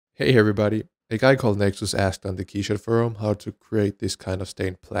Hey everybody, a guy called Nexus asked on the KeyShot forum how to create this kind of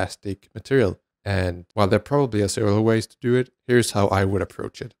stained plastic material. And while there probably are several ways to do it, here's how I would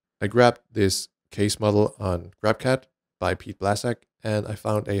approach it. I grabbed this case model on GrabCAD by Pete Blasak, and I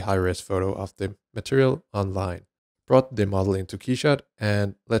found a high-res photo of the material online. Brought the model into KeyShot,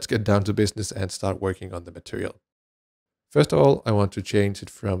 and let's get down to business and start working on the material. First of all, I want to change it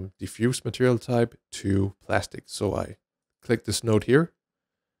from diffuse material type to plastic. So I click this node here,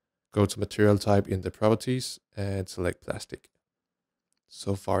 go to material type in the properties and select plastic.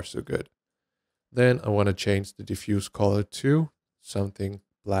 So far, so good. Then I want to change the diffuse color to something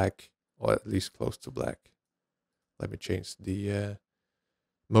black, or at least close to black. Let me change the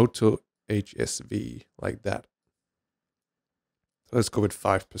mode to HSV like that. So let's go with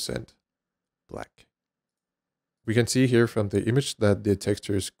 5% black. We can see here from the image that the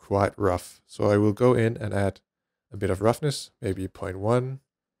texture is quite rough. So I will go in and add a bit of roughness, maybe 0.1.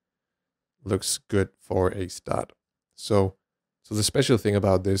 Looks good for a start. So the special thing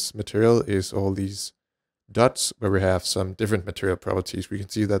about this material is all these dots where we have some different material properties. We can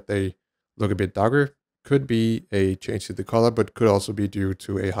see that they look a bit darker. Could be a change to the color, but could also be due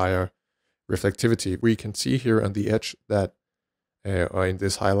to a higher reflectivity. We can see here on the edge that, or in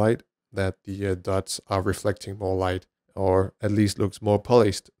this highlight, that the dots are reflecting more light, or at least looks more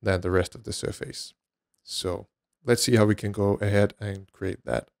polished than the rest of the surface. So let's see how we can go ahead and create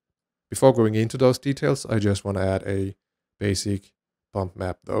that. Before going into those details, I just want to add a basic bump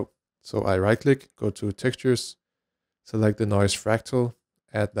map though. So I right click, go to textures, select the noise fractal,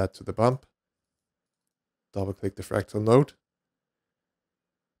 add that to the bump, double click the fractal node,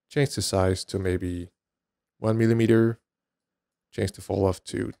 change the size to maybe 1 millimeter, change the fall off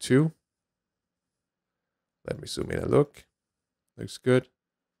to 2. Let me zoom in and look. Looks good.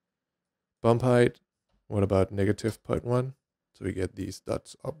 Bump height, what about negative 0.1? So we get these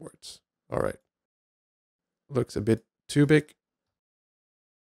dots upwards. All right. Looks a bit too big.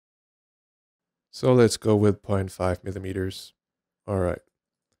 So let's go with 0.5 millimeters. All right.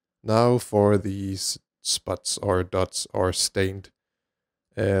 Now for these spots or dots or stained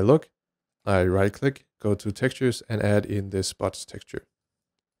look, I right click, go to textures and add in this spots texture.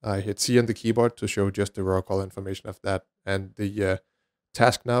 I hit C on the keyboard to show just the raw color information of that. And the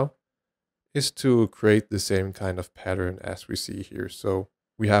task now is to create the same kind of pattern as we see here. So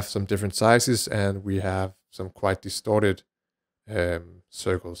we have some different sizes and we have some quite distorted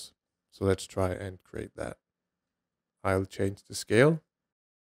circles. So let's try and create that. I'll change the scale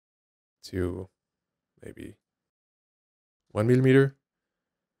to maybe 1 millimeter.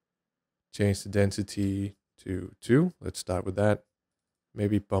 Change the density to 2. Let's start with that.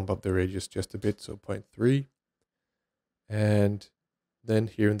 Maybe bump up the radius just a bit, so 0.3. And then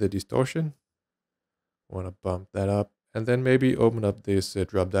here in the distortion, I want to bump that up. And then maybe open up this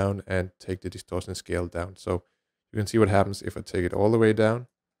drop down and take the distortion scale down. So you can see what happens if I take it all the way down.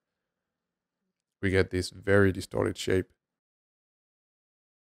 We get this very distorted shape.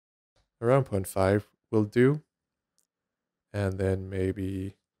 Around 0.5 will do. And then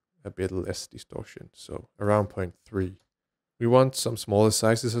maybe a bit less distortion. So around 0.3. We want some smaller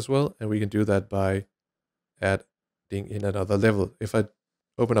sizes as well, and we can do that by adding in another level. If I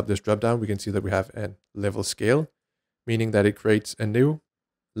open up this drop down, we can see that we have a level scale, meaning that it creates a new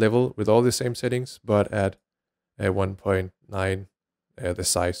level with all the same settings, but at 1.9 the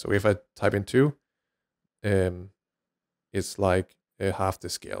size. So if I type in 2, it's like half the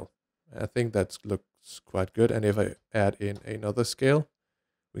scale. I think that looks quite good. And if I add in another scale,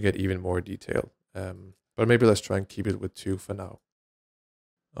 we get even more detail. But maybe let's try and keep it with 2 for now.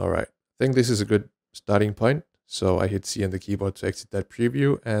 All right, I think this is a good starting point. So I hit C on the keyboard to exit that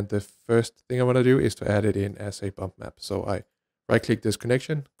preview. And the first thing I want to do is to add it in as a bump map. So I right click this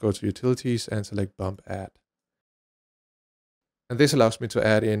connection, go to utilities and select bump add. And this allows me to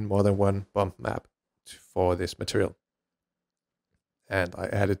add in more than one bump map for this material. And I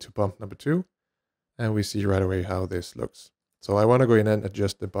add it to bump number 2. And we see right away how this looks. So I want to go in and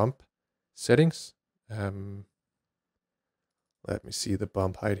adjust the bump settings. Let me see the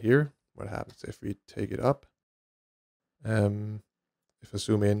bump height here. What happens if we take it up? If I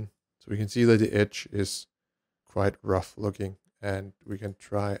zoom in, so we can see that the edge is quite rough looking, and we can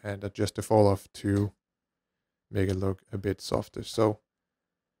try and adjust the fall off to make it look a bit softer. So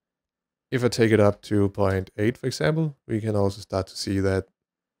if I take it up to 0.8, for example, we can also start to see that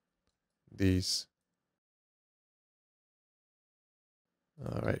these.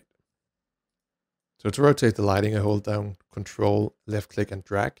 All right. So to rotate the lighting, I hold down Control, left click and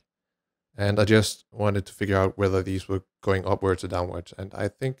drag. And I just wanted to figure out whether these were going upwards or downwards. And I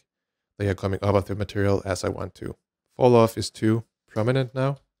think They are coming up of the material as I want to. Fall off is too prominent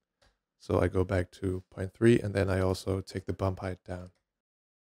now. So I go back to 0.3 and then I also take the bump height down.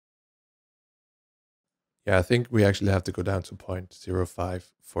 Yeah, I think we actually have to go down to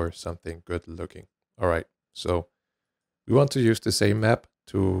 0.05 for something good looking. All right, so we want to use the same map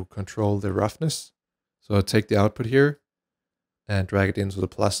to control the roughness. So I'll take the output here and drag it into the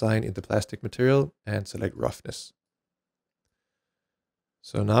plus sign in the plastic material and select roughness.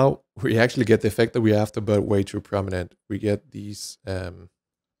 So now we actually get the effect that we after, but way too prominent. We get these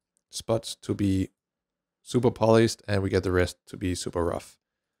spots to be super polished and we get the rest to be super rough.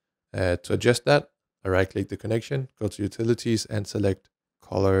 To adjust that, I right click the connection, go to utilities and select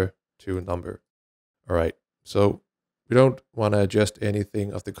color to number. All right, so we don't want to adjust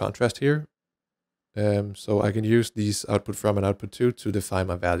anything of the contrast here. So I can use these output from and output to define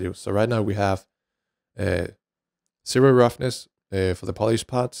my value. So right now we have 0 roughness for the polished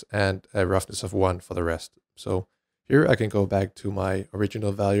parts and a roughness of 1 for the rest. So here I can go back to my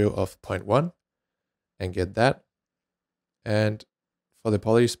original value of 0.1 and get that. And for the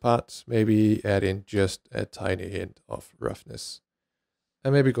polished parts, maybe add in just a tiny hint of roughness.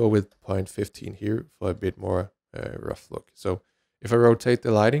 And maybe go with 0.15 here for a bit more rough look. So if I rotate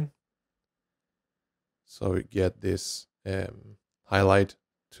the lighting, so we get this highlight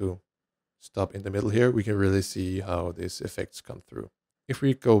to stop in the middle here, we can really see how these effects come through. If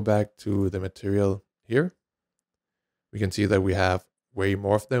we go back to the material here, we can see that we have way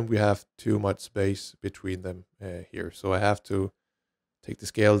more of them. We have too much space between them here. So I have to take the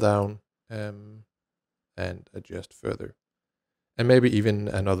scale down and adjust further. And maybe even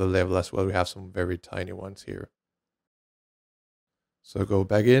another level as well. We have some very tiny ones here. So go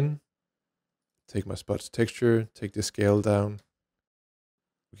back in, take my spots texture, take the scale down.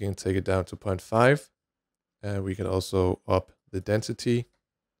 We can take it down to 0.5. And we can also up the density.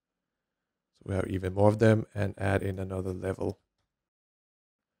 So we have even more of them and add in another level.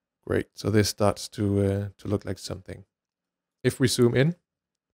 Great. So this starts to look like something. If we zoom in,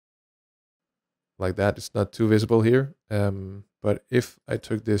 like that, it's not too visible here. But if I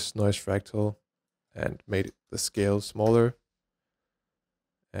took this noise fractal and made the scale smaller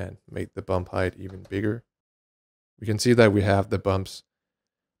and made the bump height even bigger, we can see that we have the bumps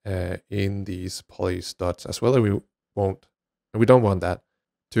in these polished dots as well, and we don't want that.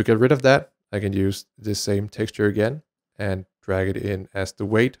 To get rid of that, I can use the same texture again and drag it in as the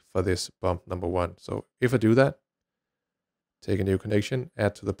weight for this bump number 1. So if I do that, take a new connection,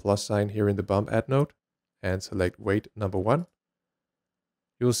 add to the plus sign here in the bump add node, and select weight number 1.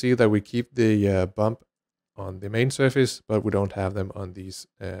 You'll see that we keep the bump on the main surface, but we don't have them on these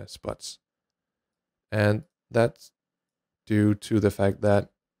spots. And that's due to the fact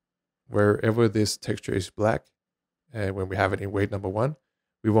that wherever this texture is black, when we have it in weight number 1,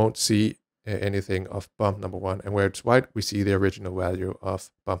 we won't see anything of bump number 1. And where it's white, we see the original value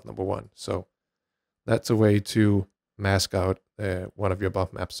of bump number 1. So that's a way to mask out one of your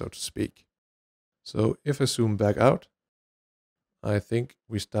bump maps, so to speak. So if I zoom back out, I think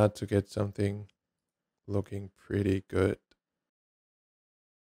we start to get something looking pretty good.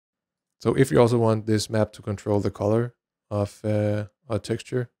 So if you also want this map to control the color of our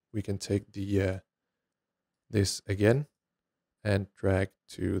texture, we can take the this again and drag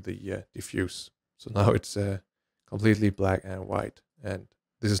to the diffuse. So now it's completely black and white. And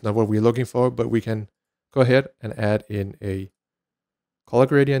this is not what we're looking for, but we can go ahead and add in a color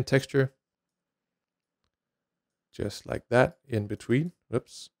gradient texture. Just like that in between.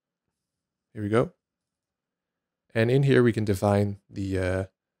 Whoops. Here we go. And in here we can define the,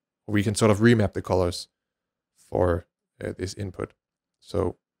 we can sort of remap the colors for this input.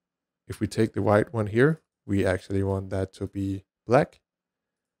 So if we take the white one here, we actually want that to be black.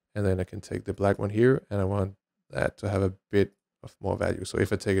 And then I can take the black one here and I want that to have a bit of more value. So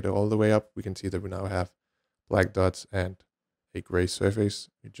if I take it all the way up, we can see that we now have black dots and a gray surface.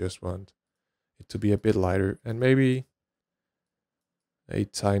 We just want it to be a bit lighter and maybe a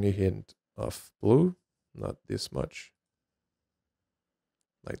tiny hint of blue, not this much,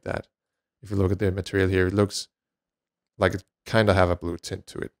 like that. If you look at the material here, it looks like it kind of have a blue tint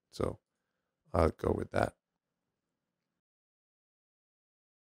to it. So I'll go with that.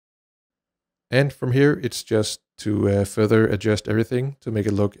 And from here, it's just to further adjust everything to make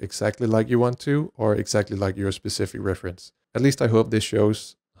it look exactly like you want to, or exactly like your specific reference. At least I hope this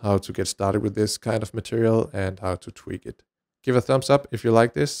shows how to get started with this kind of material and how to tweak it. Give a thumbs up if you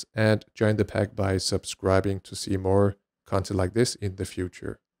like this and join the pack by subscribing to see more content like this in the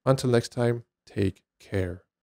future. Until next time, take care.